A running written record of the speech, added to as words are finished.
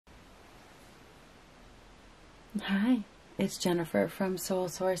Hi, it's Jennifer from Soul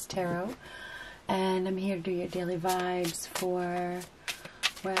Source Tarot, and I'm here to do your daily vibes for,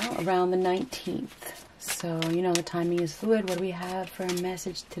 well, around the 19th. So, you know, the timing is fluid. What do we have for a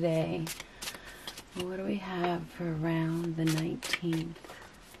message today? What do we have for around the 19th?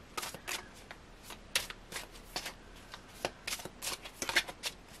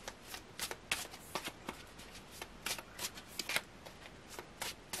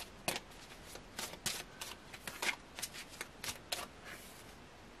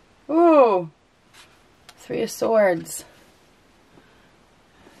 Ooh, Three of Swords.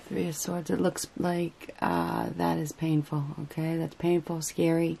 Three of Swords. It looks like that is painful. Okay, that's painful,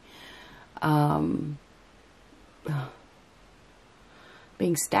 scary. Being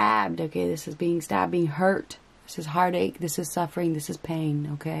stabbed. Okay, this is being stabbed, being hurt. This is heartache. This is suffering. This is pain.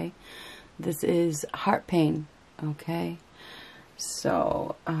 Okay, this is heart pain. Okay,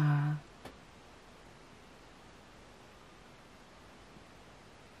 so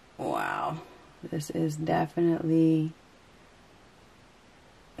wow, this is definitely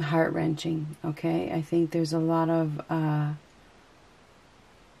heart-wrenching. Okay, I think there's a lot of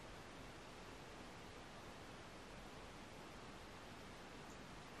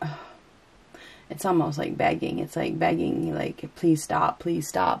it's almost like begging. It's like begging, like, please stop, please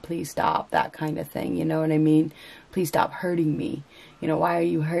stop, please stop, that kind of thing. You know what I mean? Please stop hurting me. You know, why are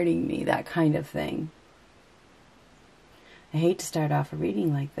you hurting me? That kind of thing. I hate to start off a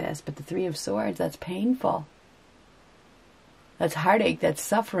reading like this, but the Three of Swords, that's painful. That's heartache, that's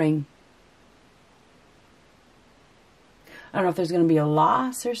suffering. I don't know if there's going to be a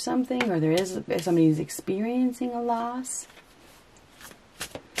loss or something, or there is, if somebody's experiencing a loss.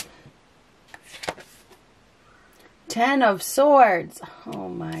 Ten of Swords. Oh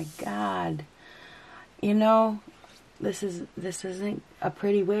my God. You know, this isn't a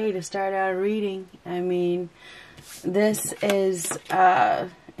pretty way to start out a reading. I mean, this is I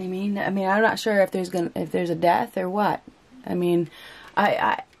mean I'm not sure if there's a death or what. I mean,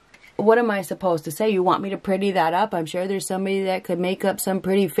 what am I supposed to say? You want me to pretty that up? I'm sure there's somebody that could make up some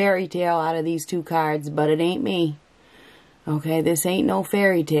pretty fairy tale out of these two cards, but it ain't me. Okay, this ain't no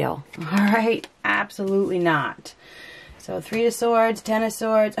fairy tale. Alright? Absolutely not. So, Three of Swords, Ten of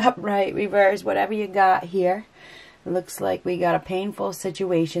Swords, upright, reverse, whatever you got here. It looks like we got a painful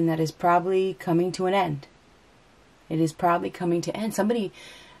situation that is probably coming to an end. It is probably coming to end. Somebody,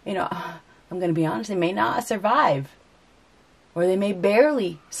 you know, I'm going to be honest, they may not survive. Or they may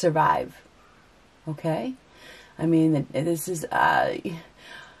barely survive. Okay? I mean, this is,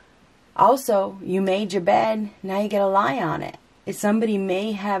 also, you made your bed, now you get a lie on it. If somebody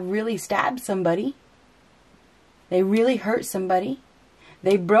may have really stabbed somebody. They really hurt somebody.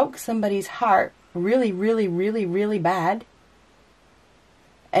 They broke somebody's heart really, really, really, really bad.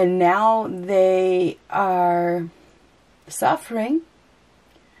 And now they are suffering.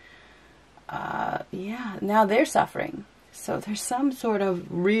 Yeah, now they're suffering. So there's some sort of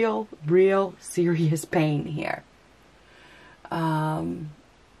real serious pain here.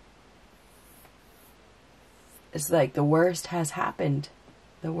 It's like the worst has happened.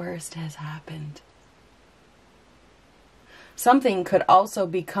 The worst has happened. Something could also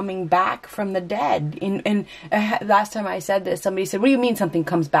be coming back from the dead. And last time I said this, somebody said, what do you mean something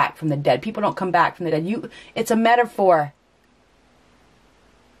comes back from the dead? People don't come back from the dead. It's a metaphor.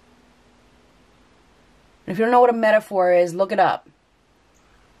 If you don't know what a metaphor is, look it up.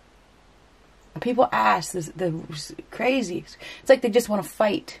 People ask, the crazy. It's like they just want to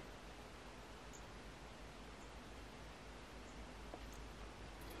fight.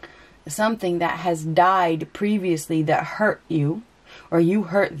 Something that has died previously that hurt you, or you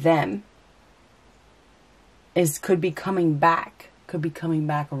hurt them, could be coming back. Could be coming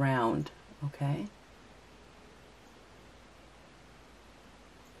back around. Okay?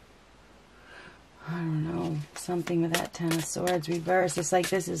 I don't know. Something with that Ten of Swords reversed. It's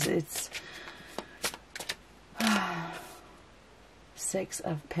like it's Six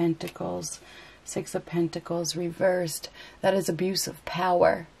of Pentacles. Six of Pentacles reversed. That is abuse of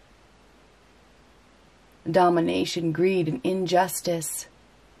power. Domination, greed, and injustice.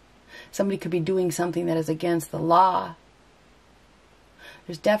 Somebody could be doing something that is against the law.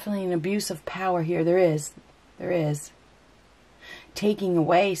 There's definitely an abuse of power here. There is. There is. Taking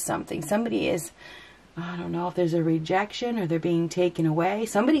away something. Somebody is, I don't know if there's a rejection or they're being taken away.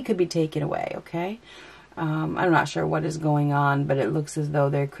 Somebody could be taken away, okay? I'm not sure what is going on, but it looks as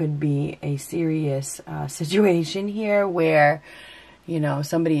though there could be a serious situation here where, you know,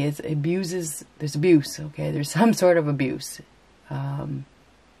 somebody abuses, there's abuse, okay? There's some sort of abuse.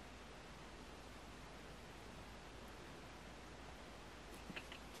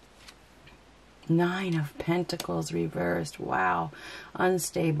 Nine of Pentacles reversed. Wow.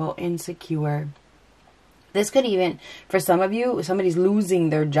 Unstable, insecure. This could even, for some of you, somebody's losing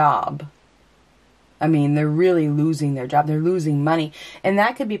their job. I mean, they're really losing their job. They're losing money. And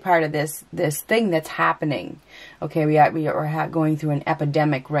that could be part of this thing that's happening. Okay, we are going through an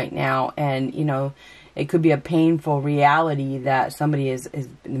epidemic right now. And, you know, it could be a painful reality that somebody is I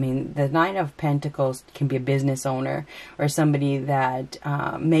mean, the Nine of Pentacles can be a business owner or somebody that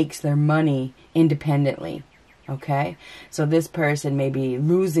makes their money independently. Okay, so this person may be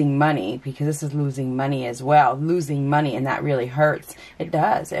losing money, because this is losing money as well. Losing money, and that really hurts. It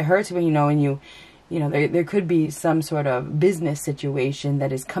does. It hurts when, you know, there could be some sort of business situation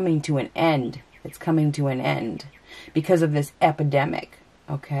that is coming to an end. It's coming to an end because of this epidemic.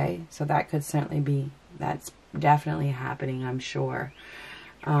 Okay, so that could certainly be, that's definitely happening, I'm sure.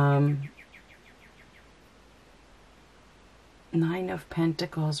 Nine of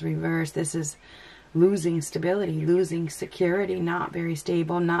Pentacles reversed. This is losing stability, losing security, not very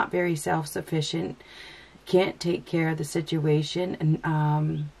stable, not very self-sufficient, can't take care of the situation,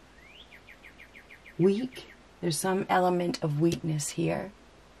 and weak. There's some element of weakness here.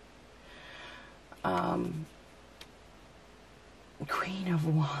 Queen of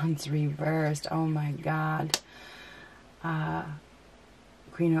Wands reversed. Oh my God.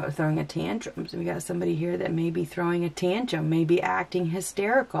 Queen of throwing a tantrum. So we got somebody here that may be throwing a tantrum, may be acting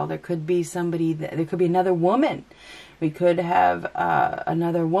hysterical. There could be somebody, there could be another woman. We could have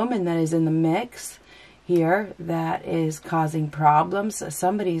another woman that is in the mix here that is causing problems.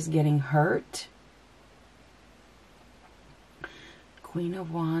 Somebody's getting hurt. Queen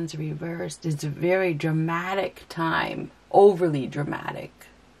of Wands reversed. It's a very dramatic time. Overly dramatic.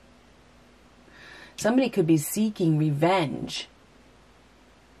 Somebody could be seeking revenge.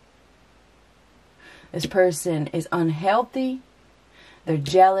 This person is unhealthy. They're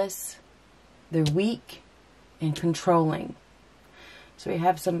jealous. They're weak and controlling. So we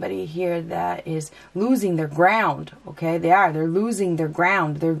have somebody here that is losing their ground. Okay, they're losing their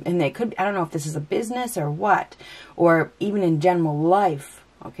ground. And they could, I don't know if this is a business or what, or even in general life.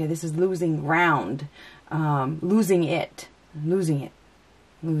 Okay, this is losing ground, losing it.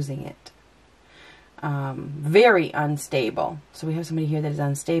 Very unstable. So we have somebody here that is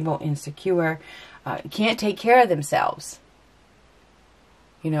unstable, insecure, can't take care of themselves.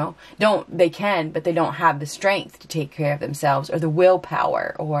 You know, they can, but they don't have the strength to take care of themselves, or the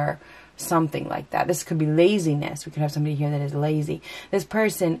willpower, or something like that. This could be laziness. We could have somebody here that is lazy. This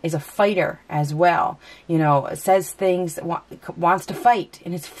person is a fighter as well. You know, says things, wants to fight.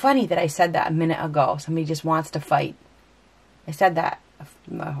 And it's funny that I said that a minute ago. Somebody just wants to fight. I said that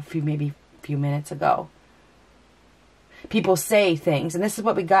maybe a few minutes ago. People say things, and this is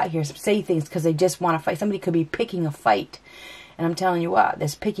what we got here. Say things because they just want to fight. Somebody could be picking a fight. And I'm telling you what,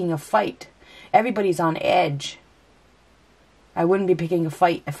 this picking a fight, everybody's on edge. I wouldn't be picking a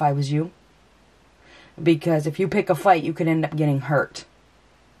fight if I was you. Because if you pick a fight, you could end up getting hurt.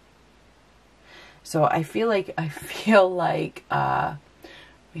 So I feel like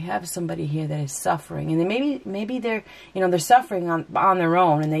we have somebody here that is suffering. And maybe they're, they're suffering on their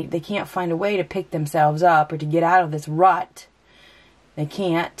own, and they can't find a way to pick themselves up or to get out of this rut. They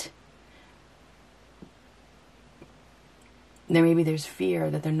can't. Then maybe there's fear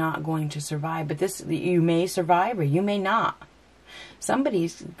that they're not going to survive. But you may survive or you may not.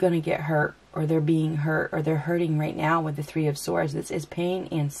 Somebody's going to get hurt, or they're being hurt, or they're hurting right now with the Three of Swords. This is pain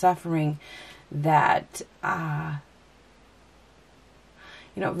and suffering that,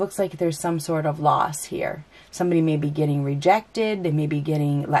 it looks like there's some sort of loss here. Somebody may be getting rejected. They may be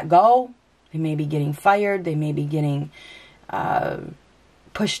getting let go. They may be getting fired. They may be getting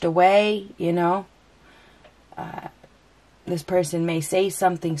pushed away, This person may say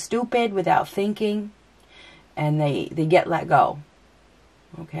something stupid without thinking, and they get let go.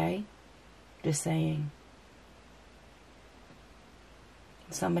 Okay? Just saying.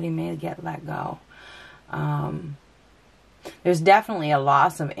 Somebody may get let go. There's definitely a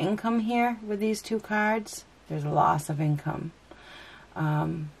loss of income here with these two cards. There's a loss of income.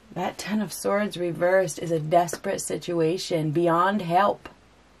 That Ten of Swords reversed is a desperate situation beyond help.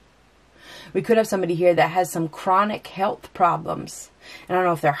 We could have somebody here that has some chronic health problems. And I don't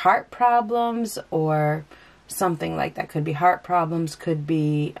know if they're heart problems or something like that. Could be heart problems, could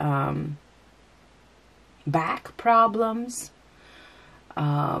be back problems.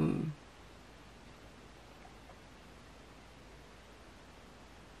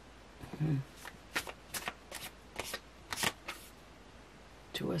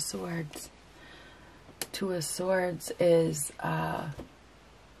 Two of Swords. Two of Swords is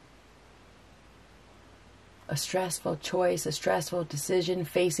a stressful choice, a stressful decision,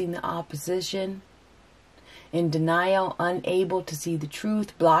 facing the opposition, in denial, unable to see the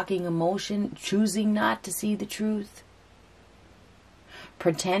truth, blocking emotion, choosing not to see the truth,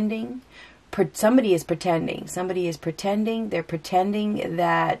 pretending. Somebody is pretending. Somebody is pretending. They're pretending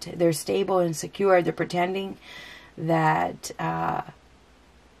that they're stable and secure. They're pretending that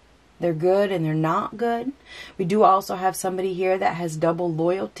they're good and they're not good. We do also have somebody here that has double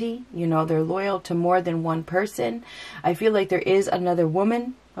loyalty. You know, they're loyal to more than one person. I feel like there is another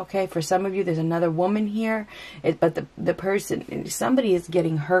woman. Okay, for some of you, there's another woman here. But the person, somebody is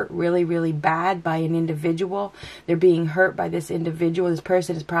getting hurt really, really bad by an individual. They're being hurt by this individual. This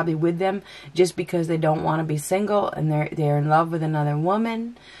person is probably with them just because they don't want to be single and they're in love with another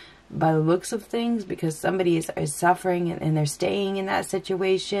woman. By the looks of things, because somebody is suffering and they're staying in that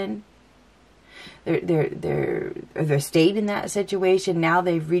situation. They're stayed in that situation. Now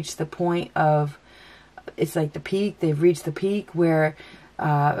they've reached the point of, it's like the peak. They've reached the peak where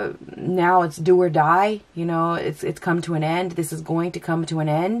now it's do or die. You know, it's come to an end. This is going to come to an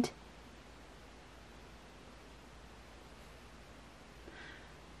end.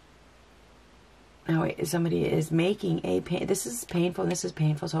 Now somebody is making this is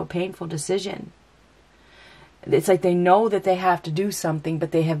painful. So a painful decision. It's like they know that they have to do something,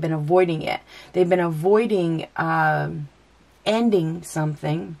 but they have been avoiding it. They've been avoiding ending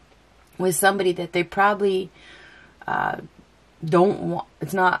something with somebody that they probably don't want.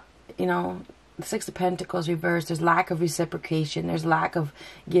 It's not, you know, the Six of Pentacles reversed. There's lack of reciprocation. There's lack of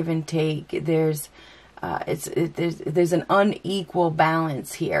give and take. There's an unequal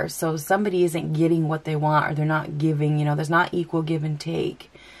balance here. So somebody isn't getting what they want, or they're not giving. You know, there's not equal give and take.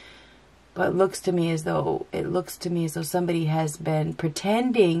 But it looks to me as though somebody has been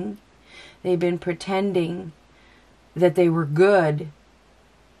pretending. They've been pretending that they were good.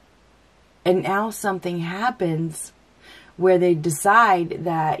 And now something happens where they decide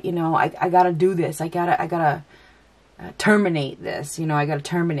that, you know, I got to do this. I gotta terminate this. You know, I got to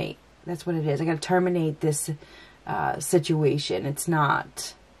terminate. That's what it is. I got to terminate this situation. It's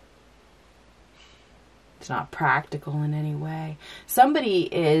not practical in any way. Somebody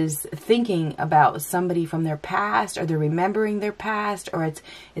is thinking about somebody from their past, or they're remembering their past, or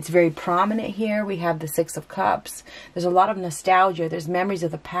it's very prominent here. We have the Six of Cups. There's a lot of nostalgia. There's memories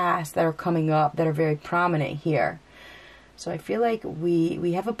of the past that are coming up that are very prominent here. So I feel like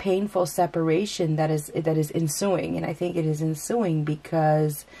we have a painful separation that is ensuing, and I think it is ensuing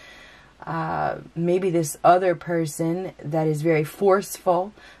because maybe this other person that is very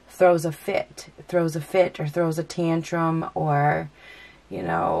forceful throws a fit, or throws a tantrum, or, you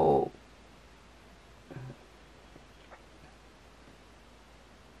know,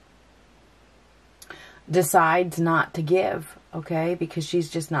 decides not to give, okay, because she's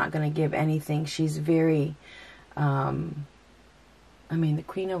just not going to give anything. She's very, I mean, the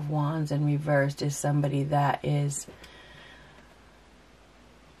Queen of Wands in reversed is somebody that is,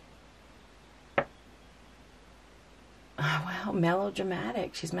 well,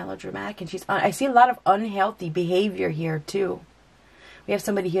 melodramatic. She's melodramatic, and I see a lot of unhealthy behavior here too. We have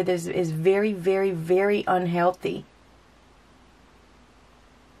somebody here that is very, very, very unhealthy.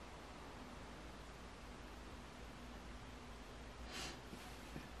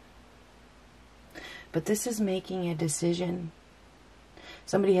 But this is making a decision.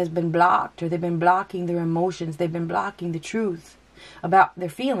 Somebody has been blocked, or they've been blocking their emotions. They've been blocking the truth about their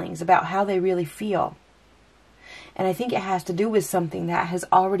feelings, about how they really feel. And I think it has to do with something that has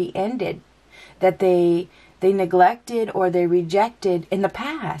already ended, that they neglected or they rejected in the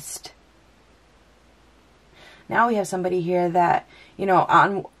past. Now we have somebody here that, you know,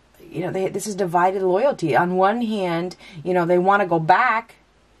 this is divided loyalty. On one hand, you know, they want to go back,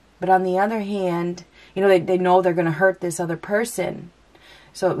 but on the other hand, you know, they know they're going to hurt this other person.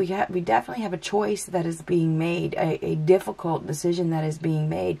 So we definitely have a choice that is being made, a difficult decision that is being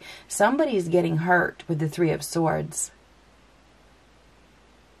made. Somebody is getting hurt with the Three of Swords.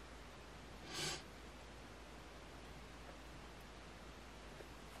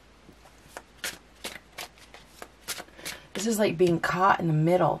 This is like being caught in the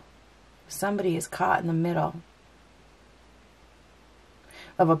middle. Somebody is caught in the middle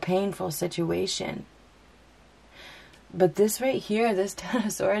of a painful situation. But this right here, this Ten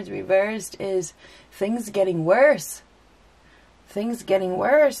of Swords reversed, is things getting worse. Things getting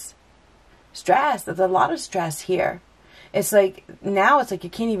worse. Stress. There's a lot of stress here. It's like, now it's like you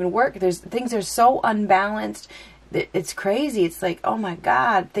can't even work. Things are so unbalanced. It's crazy. It's like, oh my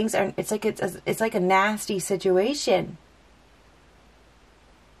God, it's like a nasty situation.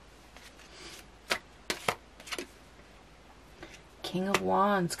 King of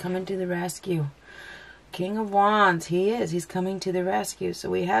Wands coming to the rescue. King of Wands, he's coming to the rescue. So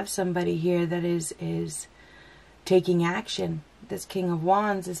we have somebody here that is taking action. This King of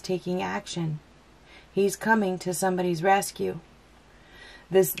Wands is taking action. He's coming to somebody's rescue.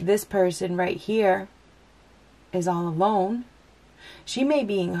 This person right here is all alone. She may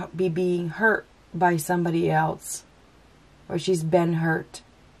be being hurt by somebody else, or she's been hurt.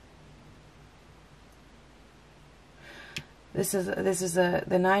 This is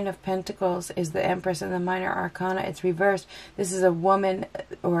the Nine of Pentacles is the Empress and the Minor Arcana. It's reversed. This is a woman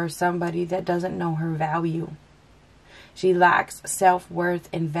or somebody that doesn't know her value. She lacks self-worth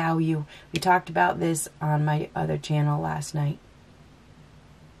and value. We talked about this on my other channel last night.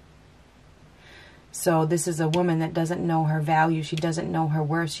 So this is a woman that doesn't know her value. She doesn't know her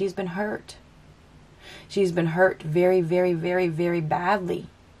worth. She's been hurt. She's been hurt very, very, very, very badly.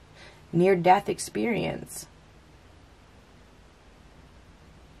 Near-death experience.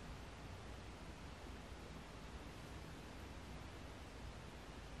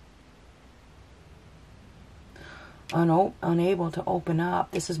 Unable to open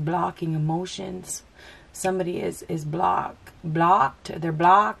up. This is blocking emotions. Somebody is blocked. They're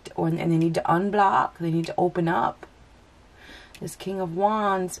blocked, and they need to unblock. They need to open up. This King of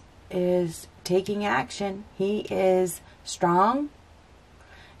Wands is taking action. He is strong.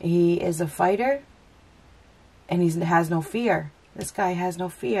 He is a fighter, and he has no fear. This guy has no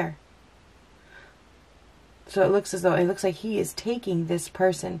fear. So it looks like he is taking this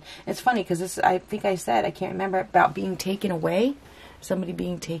person. It's funny because this, I think I said, I can't remember, about being taken away. Somebody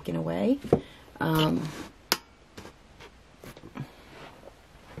being taken away. So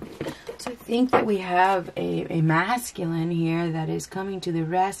I think that we have a masculine here that is coming to the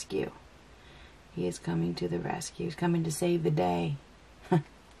rescue. He is coming to the rescue. He's coming to save the day.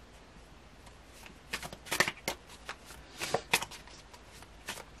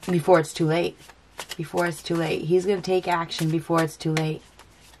 Before it's too late. Before it's too late. He's going to take action before it's too late.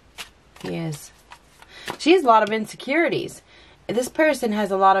 He is. She has a lot of insecurities. This person has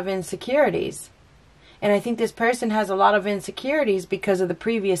a lot of insecurities. And I think this person has a lot of insecurities because of the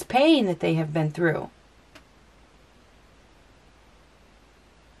previous pain that they have been through.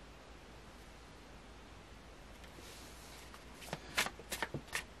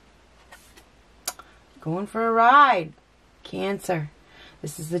 Going for a ride. Cancer.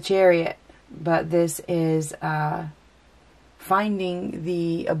 This is the Chariot. But this is finding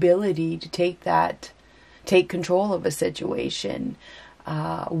the ability to take control of a situation.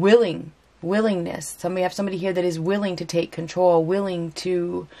 Willingness. We have somebody here that is willing to take control, willing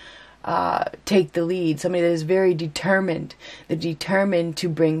to take the lead. Somebody that is very determined. They're determined to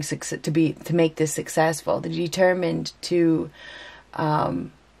bring success, to make this successful. They're determined to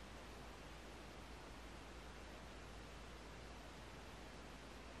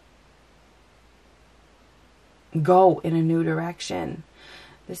go in a new direction.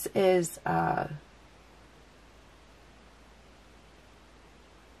 This is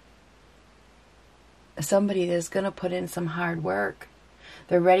somebody that's going to put in some hard work.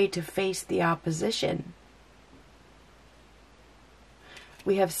 They're ready to face the opposition.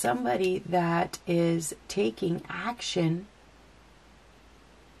 We have somebody that is taking action,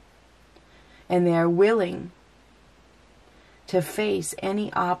 and they are willing to face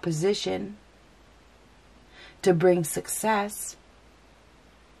any opposition to bring success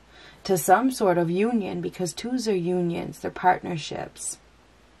to some sort of union, because twos are unions, they're partnerships.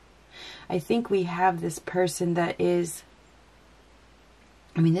 I think we have this person that is,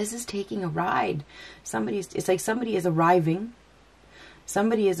 this is taking a ride. It's like somebody is arriving.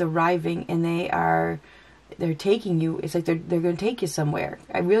 Somebody is arriving and they're taking you. It's like they're going to take you somewhere.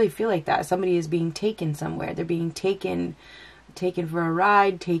 I really feel like that. Somebody is being taken somewhere. They're being taken for a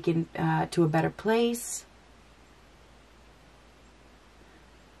ride, taken to a better place.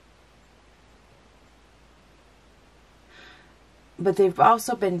 But they've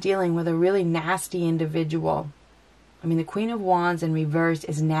also been dealing with a really nasty individual. The Queen of Wands in reverse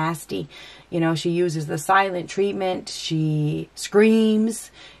is nasty. She uses the silent treatment. She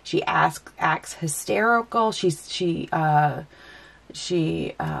screams. She acts hysterical. She pouts.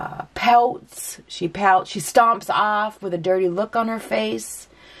 She stomps off with a dirty look on her face.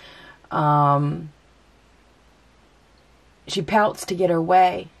 She pouts to get her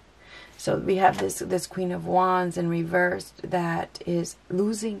way. So we have this Queen of Wands in reverse that is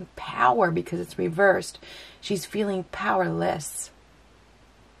losing power because it's reversed. She's feeling powerless.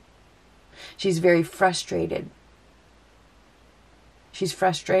 She's very frustrated. She's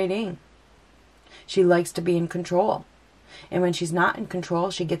frustrating. She likes to be in control. And when she's not in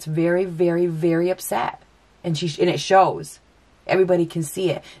control, she gets very, very, very upset. And it shows. Everybody can see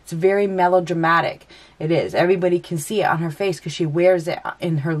it. It's very melodramatic. It is. Everybody can see it on her face because she wears it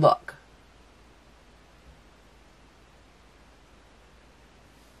in her look.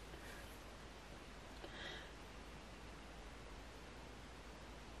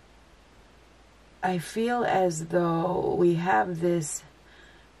 I feel as though we have this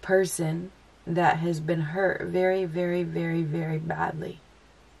person that has been hurt very, very, very, very badly.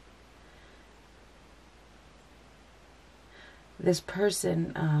 This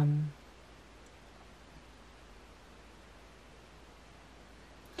person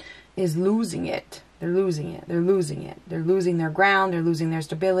is losing it. They're losing it. They're losing it. They're losing their ground. They're losing their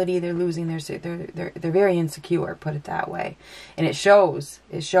stability. They're losing their. They're very insecure. Put it that way, and it shows.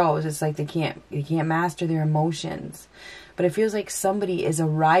 It shows. It's like they can't master their emotions. But it feels like somebody is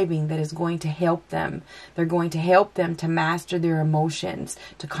arriving that is going to help them. They're going to help them to master their emotions,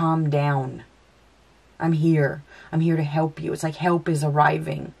 to calm down. I'm here. I'm here to help you. It's like help is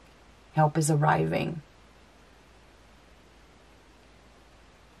arriving. Help is arriving.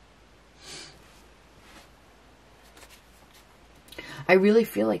 I really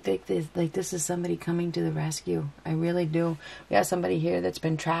feel like this is somebody coming to the rescue. I really do. We got somebody here that's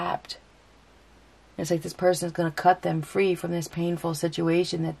been trapped. It's like this person is going to cut them free from this painful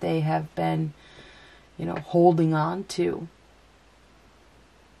situation that they have been, you know, holding on to.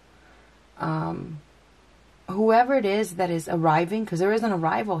 Whoever it is that is arriving, because there is an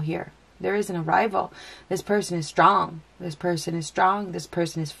arrival here. There is an arrival. This person is strong. This person is strong. This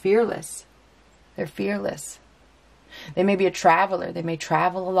person is fearless. They're fearless. They may be a traveler. They may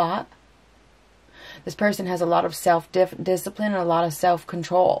travel a lot. This person has a lot of self-discipline and a lot of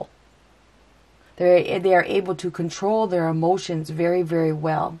self-control. They are able to control their emotions very, very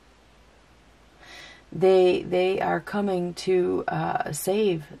well. They are coming to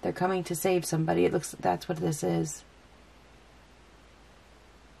save. They're coming to save somebody. It looks that's what this is.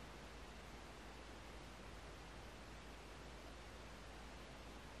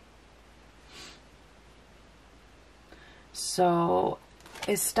 So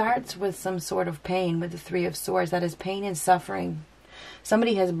it starts with some sort of pain with the Three of Swords. That is pain and suffering.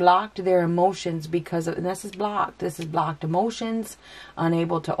 Somebody has blocked their emotions because of, and this is blocked. This is blocked emotions,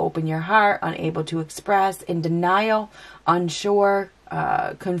 unable to open your heart, unable to express, in denial, unsure,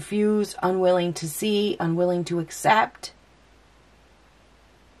 confused, unwilling to see, unwilling to accept.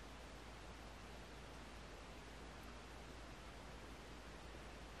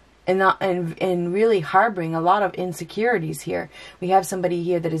 And really harboring a lot of insecurities here. We have somebody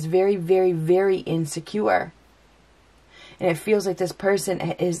here that is very, very, very insecure. And it feels like this person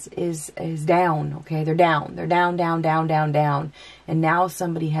is down, okay? They're down. They're down, down, down, down, down. And now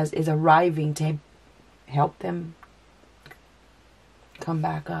somebody is arriving to help them come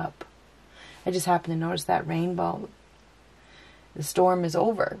back up. I just happened to notice that rainbow. The storm is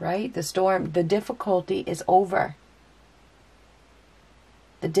over, right? The difficulty is over.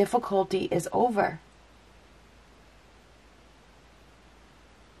 The difficulty is over.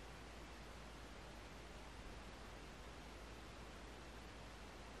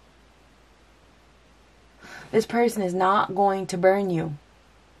 This person is not going to burn you.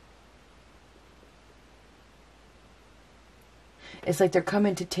 It's like they're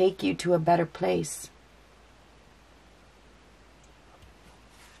coming to take you to a better place.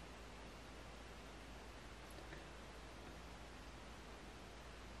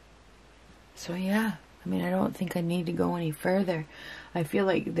 So yeah, I mean, I don't think I need to go any further. I feel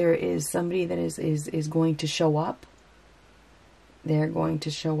like there is somebody that is going to show up. They're going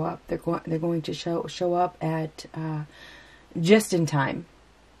to show up. They're going to show up at just in time.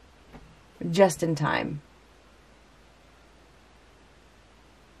 Just in time.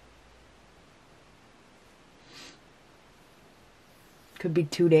 Could be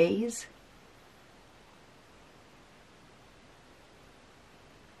 2 days.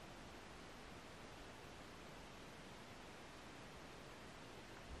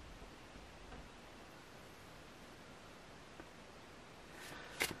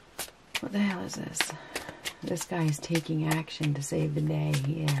 What the hell is this? This guy is taking action to save the day.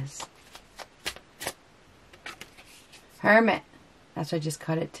 He is. Hermit. That's what I just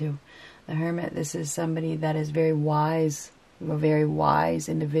cut it to. The Hermit. This is somebody that is very wise. A very wise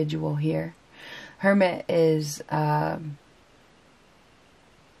individual here. Hermit is... it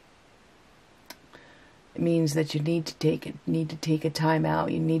means that you need to take a time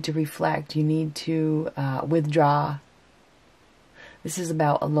out. You need to reflect. You need to withdraw. This is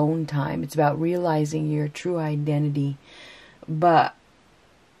about alone time. It's about realizing your true identity. But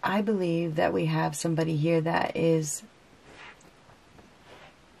I believe that we have somebody here that is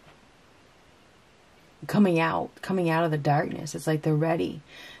coming out of the darkness. It's like they're ready.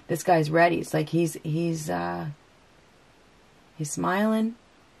 This guy's ready. It's like he's smiling.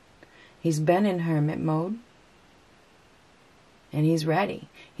 He's been in hermit mode. And he's ready.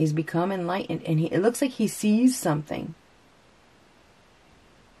 He's become enlightened. And it looks like he sees something.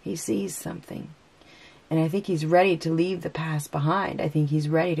 He sees something. And I think he's ready to leave the past behind. I think he's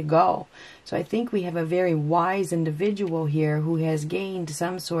ready to go. So I think we have a very wise individual here who has gained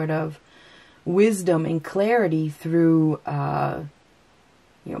some sort of wisdom and clarity through,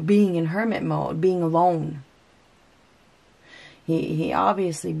 being in hermit mode, being alone. He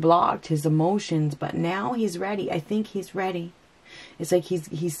obviously blocked his emotions, but now he's ready. I think he's ready. It's like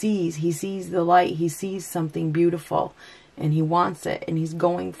he sees the light. He sees something beautiful. And he wants it, and he's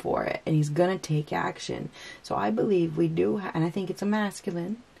going for it, and he's going to take action. So I believe we do, and I think it's a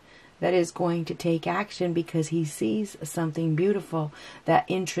masculine that is going to take action because he sees something beautiful that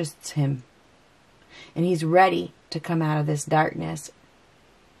interests him. And he's ready to come out of this darkness.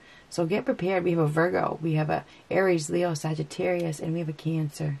 So get prepared. We have a Virgo, we have a Aries, Leo, Sagittarius, and we have a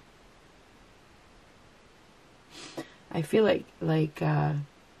Cancer. I feel like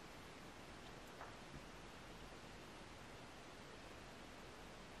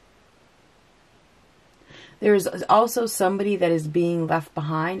there is also somebody that is being left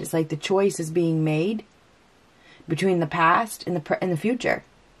behind. It's like the choice is being made between the past and the future.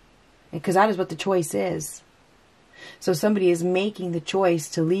 Because that is what the choice is. So somebody is making the choice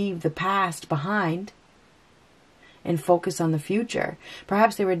to leave the past behind and focus on the future.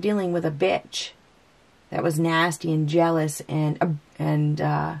 Perhaps they were dealing with a bitch that was nasty and jealous and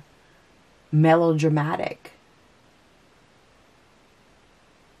melodramatic.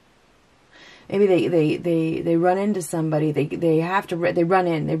 Maybe they run into somebody. They run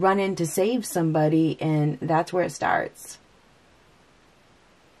in to save somebody, and that's where it starts.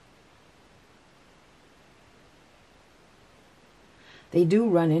 They do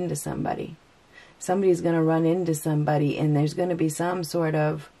run into somebody. Somebody's going to run into somebody, and there's going to be some sort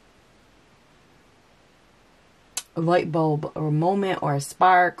of a light bulb or a moment or a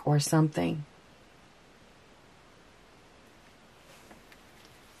spark or something.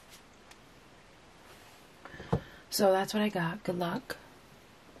 So that's what I got. Good luck.